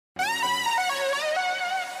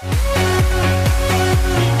Hello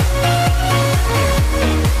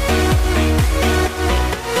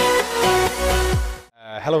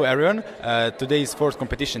everyone, today is fourth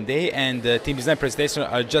competition day and the team design presentation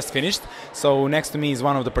are just finished. So next to me is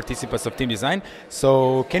one of the participants of team design.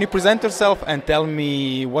 So can you present yourself and tell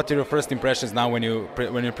me what are your first impressions now when your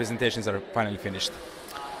presentations are finally finished?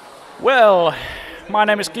 Well, my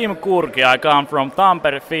name is Kim Kurki, I come from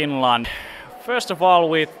Tampere, Finland. First of all,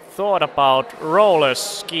 we thought about roller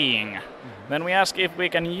skiing. Then we asked if we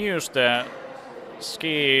can use the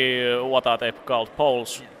ski, what are they called,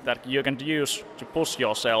 poles that you can use to push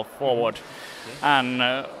yourself forward. And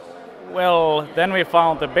well, then we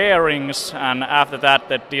found the bearings, and after that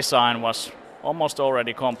the design was almost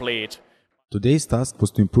already complete. Today's task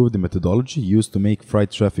was to improve the methodology used to make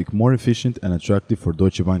freight traffic more efficient and attractive for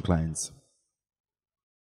Deutsche Bahn clients.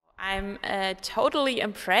 I'm totally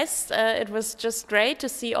impressed. It was just great to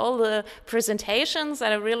see all the presentations,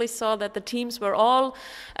 and I really saw that the teams were all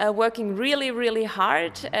working really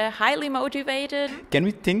hard, highly motivated. Can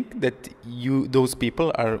we think that those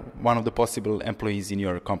people are one of the possible employees in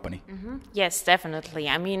your company? Yes, definitely.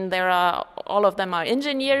 I mean, all of them are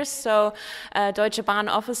engineers, so Deutsche Bahn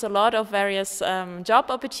offers a lot of various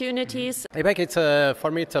job opportunities. EBEC,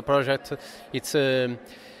 for me, it's a project. It's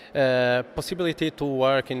possibility to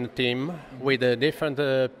work in a team with different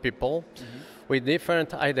people, with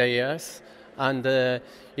different ideas, and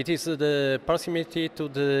it is the proximity to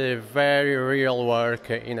the very real work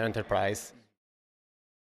in enterprise.